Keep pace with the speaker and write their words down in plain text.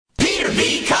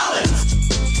B. Collins.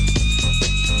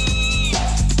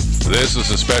 This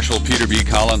is a special Peter B.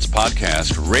 Collins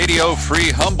podcast, Radio Free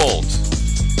Humboldt.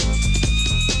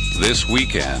 This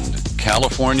weekend,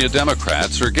 California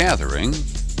Democrats are gathering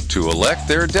to elect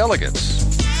their delegates.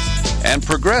 And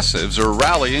progressives are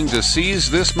rallying to seize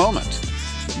this moment.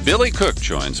 Billy Cook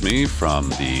joins me from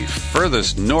the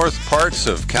furthest north parts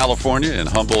of California in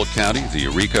Humboldt County, the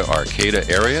Eureka-Arcata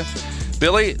area.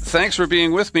 Billy, thanks for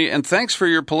being with me, and thanks for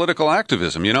your political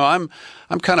activism. You know, I'm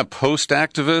kind of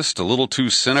post-activist, a little too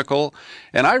cynical,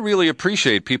 and I really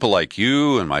appreciate people like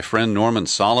you and my friend Norman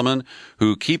Solomon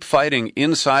who keep fighting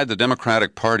inside the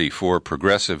Democratic Party for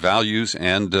progressive values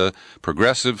and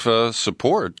progressive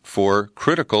support for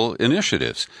critical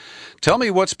initiatives. Tell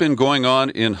me what's been going on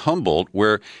in Humboldt,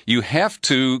 where you have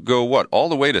to go, all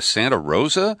the way to Santa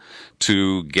Rosa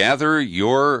to gather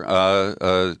your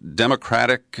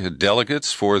Democratic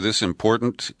delegates for this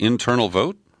important internal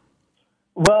vote?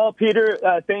 Well, Peter,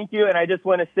 thank you. And I just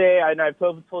want to say, and I've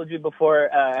told you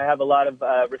before, I have a lot of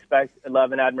respect,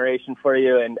 love, and admiration for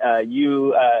you. And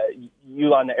you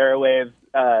on the airwaves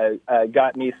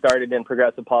got me started in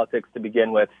progressive politics to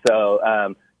begin with.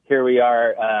 So here we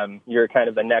are. You're kind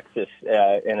of a nexus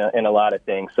in a lot of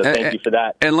things. So thank you for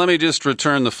that. And let me just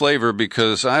return the flavor,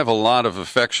 because I have a lot of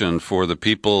affection for the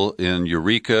people in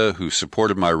Eureka who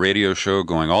supported my radio show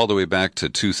going all the way back to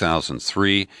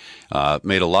 2003.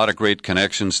 Made a lot of great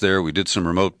connections there. We did some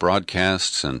remote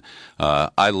broadcasts, and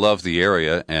I love the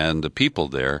area and the people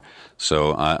there.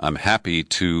 So I'm happy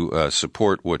to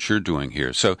support what you're doing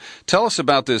here. So tell us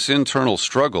about this internal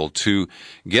struggle to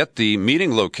get the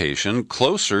meeting location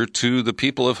closer to the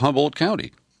people of Humboldt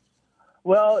County.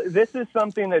 Well, this is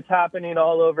something that's happening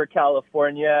all over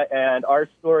California, and our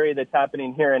story that's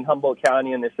happening here in Humboldt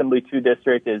County in the Assembly 2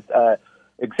 district is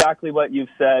exactly what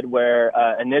you've said, where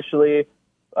initially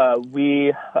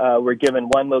we were given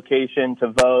one location to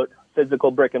vote,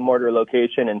 physical brick-and-mortar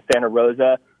location in Santa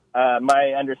Rosa.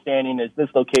 My understanding is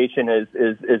this location is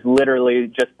literally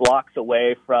just blocks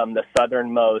away from the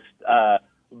southernmost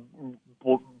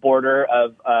border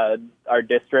of our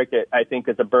district. I think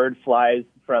as a bird flies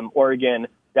from Oregon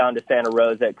down to Santa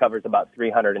Rosa, it covers about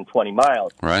 320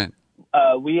 miles. Right.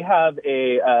 We have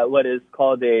what is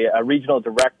called a regional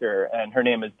director, and her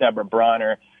name is Deborah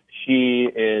Bronner. She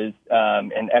is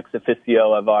an ex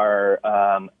officio of our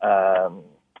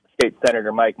state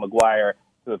senator, Mike McGuire,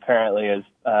 who apparently is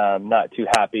not too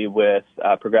happy with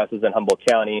progressives in Humboldt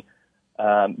County.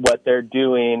 What they're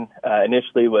doing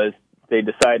initially was they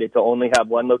decided to only have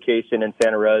one location in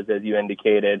Santa Rosa, as you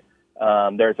indicated.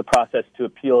 There's a process to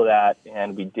appeal that,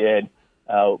 and we did.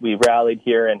 We rallied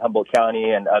here in Humboldt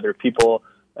County, and other people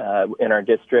in our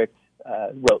district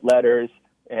wrote letters,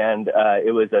 and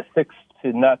it was a 6-0,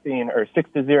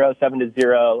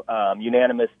 7-0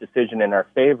 unanimous decision in our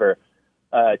favor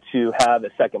to have a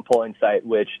second polling site,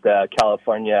 which the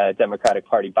California Democratic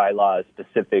Party bylaws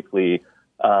specifically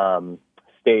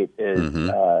state is,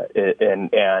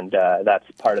 and that's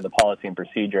part of the policy and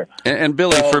procedure. And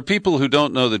Billy, for people who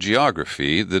don't know the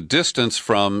geography, the distance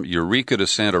from Eureka to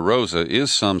Santa Rosa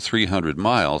is some 300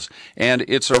 miles, and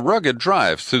it's a rugged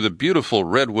drive through the beautiful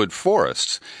redwood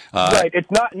forests. Right,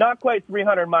 it's not quite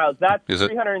 300 miles. That's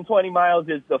 320 miles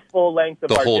is the full length of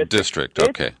the our whole district.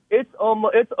 Okay. It's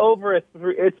about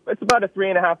a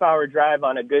 3.5 hour drive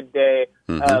on a good day.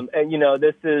 And, you know,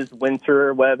 this is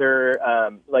winter weather.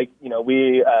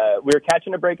 We're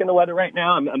catching a break in the weather right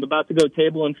now. I'm about to go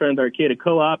table in front of the Arcata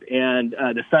Co-op, and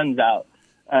the sun's out.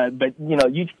 But, you know,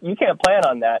 you can't plan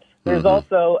on that. There's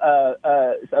also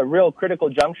a real critical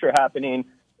juncture happening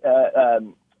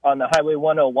on the Highway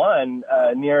 101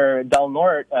 near Del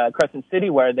Norte, Crescent City,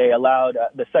 where they allowed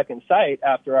the second site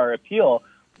after our appeal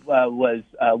was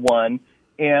won.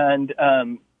 And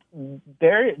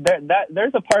there's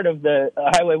a part of the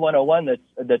Highway 101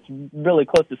 that's really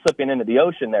close to slipping into the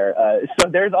ocean there. So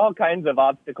there's all kinds of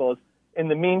obstacles. In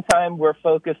the meantime, we're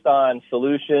focused on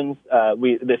solutions.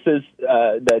 This is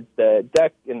the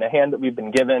deck in the hand that we've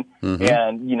been given,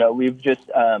 and you know we've just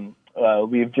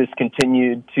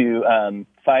continued to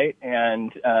fight,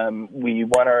 and we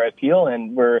won our appeal,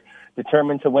 and we're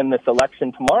determined to win this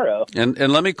election tomorrow. And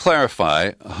let me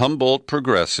clarify, Humboldt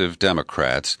progressive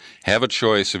Democrats have a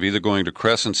choice of either going to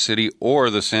Crescent City or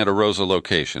the Santa Rosa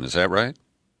location. Is that right?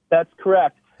 That's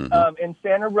correct. In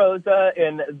Santa Rosa,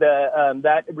 in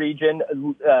that region,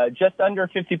 just under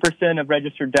 50% of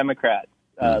registered Democrats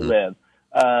live.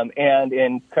 And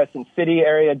in Crescent City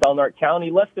area, Del Norte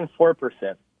County, less than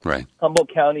 4%. Right.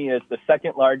 Humboldt County is the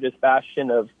second largest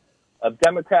bastion of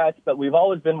Democrats, but we've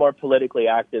always been more politically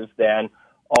active than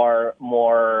are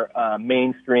more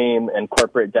mainstream and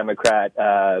corporate Democrat.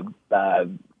 I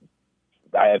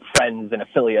have friends and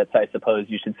affiliates, I suppose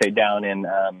you should say, down in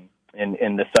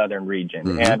the southern region.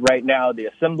 Mm-hmm. And right now, the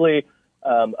Assembly,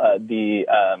 the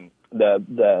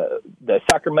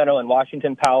Sacramento and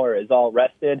Washington power is all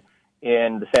rested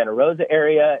in the Santa Rosa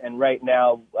area, and right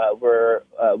now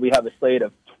we have a slate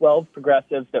of 12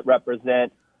 progressives that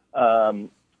represent a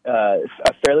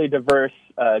fairly diverse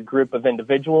group of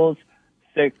individuals.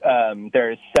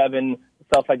 There's 7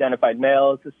 self-identified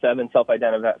males, 7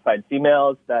 self-identified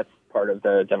females. That's part of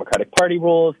the Democratic Party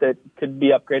rules that could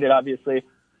be upgraded, obviously.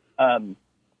 And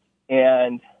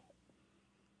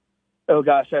oh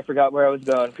gosh, I forgot where I was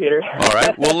going, Peter. All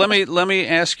right. Well, let me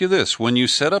ask you this: when you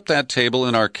set up that table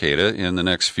in Arcata in the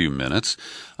next few minutes,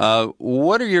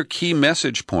 what are your key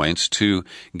message points to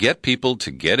get people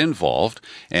to get involved?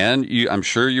 And I'm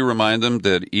sure you remind them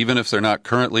that even if they're not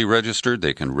currently registered,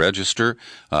 they can register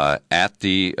at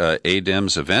the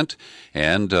ADEMS event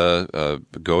and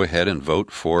go ahead and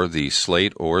vote for the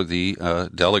slate or the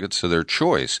delegates of their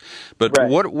choice. But right.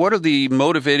 What are the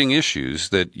motivating issues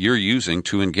that you're using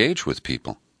to engage with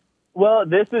people? Well,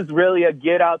 this is really a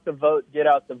get out the vote.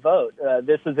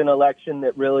 This is an election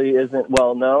that really isn't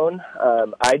well known.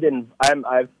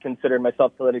 I've considered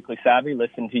myself politically savvy,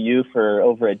 listened to you for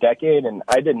over a decade, and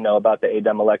I didn't know about the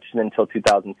ADEM election until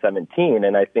 2017.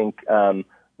 And I think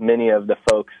many of the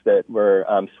folks that were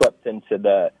swept into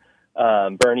the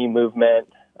Bernie movement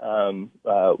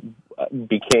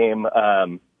became,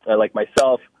 like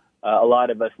myself, a lot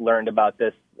of us learned about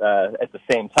this at the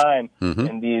same time, mm-hmm.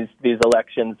 and these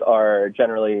elections are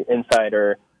generally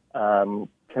insider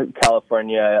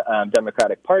California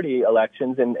Democratic Party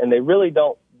elections, and they really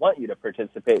don't want you to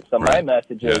participate. So my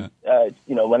message is,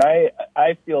 when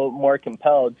I feel more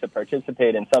compelled to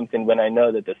participate in something when I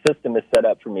know that the system is set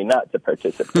up for me not to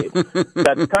participate.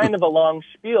 That's kind of a long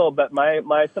spiel, but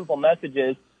my simple message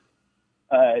is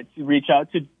to reach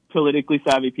out to politically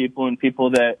savvy people and people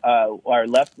that are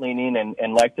left-leaning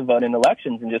and like to vote in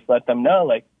elections, and just let them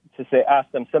know, ask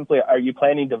them simply, are you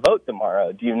planning to vote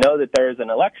tomorrow? Do you know that there is an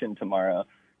election tomorrow?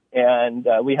 And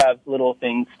we have little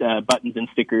things, buttons and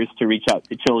stickers to reach out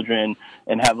to children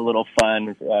and have a little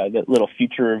fun, the little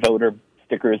future voter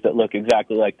stickers that look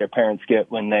exactly like their parents get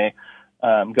when they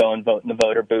go and vote in the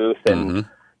voter booth. And,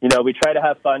 mm-hmm. We try to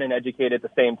have fun and educate at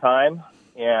the same time.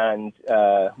 And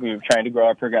we're trying to grow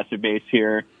our progressive base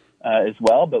here as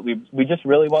well, but we just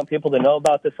really want people to know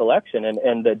about this election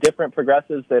and the different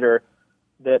progressives that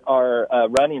are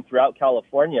running throughout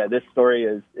California. This story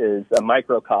is a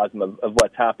microcosm of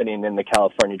what's happening in the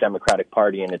California Democratic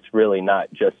Party, and it's really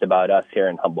not just about us here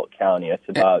in Humboldt County. It's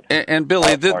about and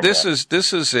Billy, this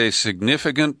is a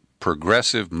significant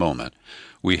progressive moment.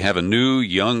 We have a new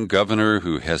young governor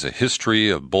who has a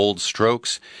history of bold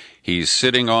strokes. He's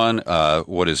sitting on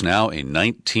what is now a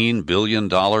 $19 billion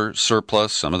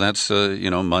surplus. Some of that's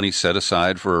money set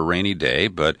aside for a rainy day,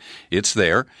 but it's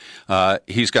there.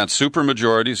 He's got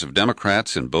supermajorities of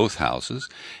Democrats in both houses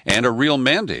and a real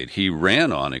mandate. He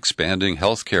ran on expanding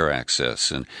health care access,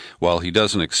 and while he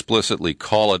doesn't explicitly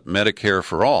call it Medicare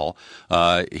for all,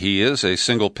 he is a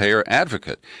single-payer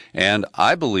advocate. And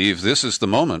I believe this is the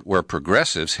moment where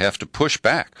progressives have to push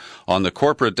back on the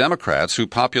corporate Democrats who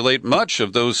populate much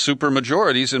of those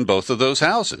supermajorities in both of those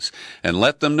houses, and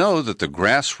let them know that the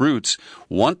grassroots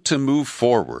want to move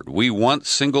forward. We want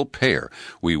single payer.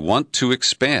 We want to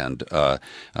expand.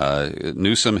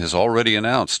 Newsom has already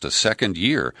announced a second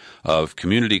year of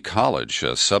community college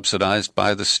subsidized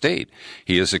by the state.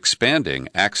 He is expanding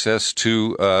access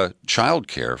to child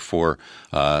care for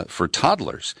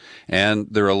toddlers. And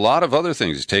there are a lot of other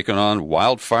things. He's taken on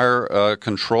wildfire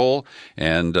control,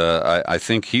 and I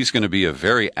think he's going to be a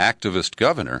very activist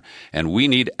governor. And we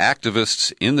need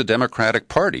activists in the Democratic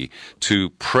Party to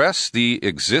press the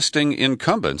existing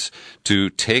incumbents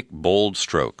to take bold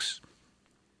strokes.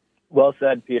 Well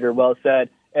said, Peter. Well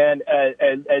said. And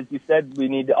as you said, we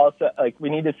need to also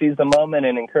seize the moment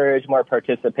and encourage more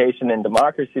participation in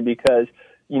democracy, because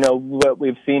what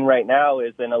we've seen right now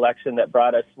is an election that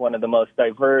brought us one of the most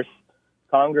diverse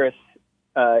Congress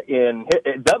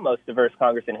the most diverse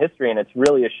Congress in history, and it's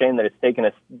really a shame that it's taken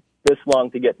us this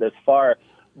long to get this far.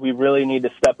 We really need to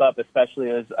step up, especially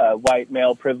as white,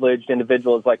 male, privileged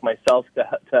individuals like myself,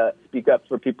 to speak up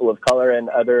for people of color and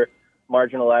other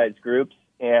marginalized groups.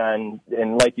 And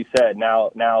like you said,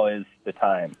 now is the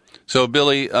time. So,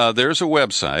 Billy, there's a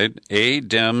website,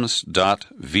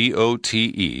 adems.vote.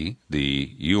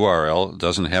 The URL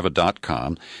doesn't have a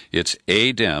 .com. It's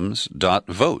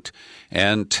adems.vote.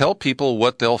 And tell people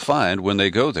what they'll find when they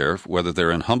go there, whether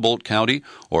they're in Humboldt County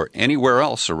or anywhere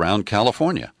else around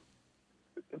California.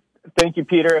 Thank you,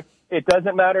 Peter. It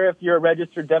doesn't matter if you're a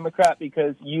registered Democrat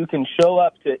because you can show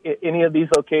up to any of these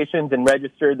locations and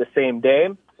register the same day.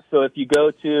 So if you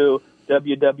go to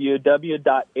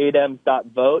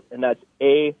www.adems.vote, and that's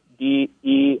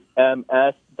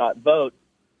ADEMS.vote,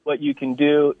 what you can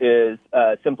do is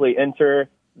simply enter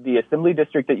the assembly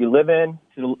district that you live in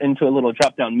into a little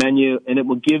drop-down menu, and it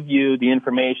will give you the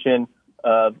information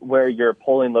of where your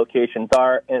polling locations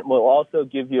are, and it will also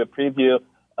give you a preview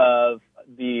of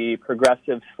the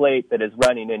progressive slate that is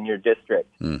running in your district.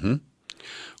 Mm-hmm.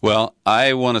 Well,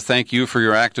 I want to thank you for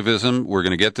your activism. We're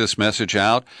going to get this message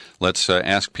out. Let's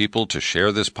ask people to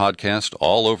share this podcast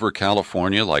all over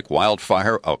California like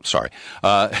wildfire. Oh, sorry.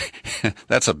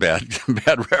 That's a bad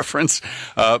reference.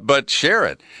 But share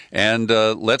it. And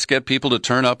let's get people to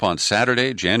turn up on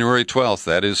Saturday, January 12th.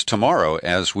 That is tomorrow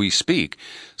as we speak.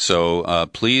 So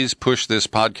please push this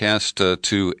podcast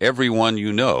to everyone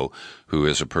you know who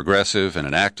is a progressive and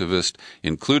an activist,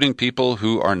 including people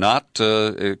who are not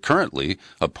currently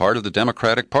a part of the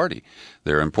Democratic Party.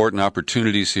 There are important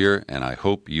opportunities here, and I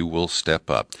hope you will step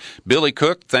up. Billy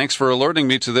Cook, thanks for alerting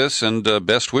me to this, and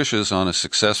best wishes on a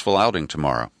successful outing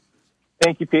tomorrow.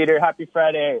 Thank you, Peter. Happy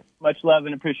Friday. Much love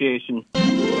and appreciation.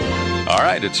 All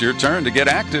right, it's your turn to get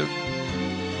active.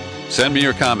 Send me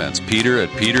your comments,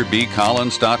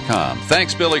 peter@peterbcollins.com.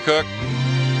 Thanks, Billy Cook.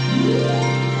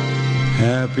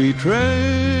 Happy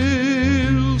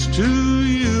trails to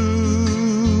you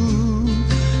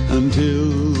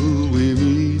until we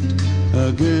meet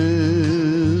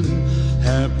again.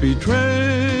 Happy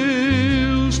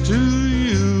trails to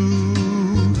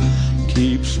you.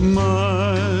 Keep smiling.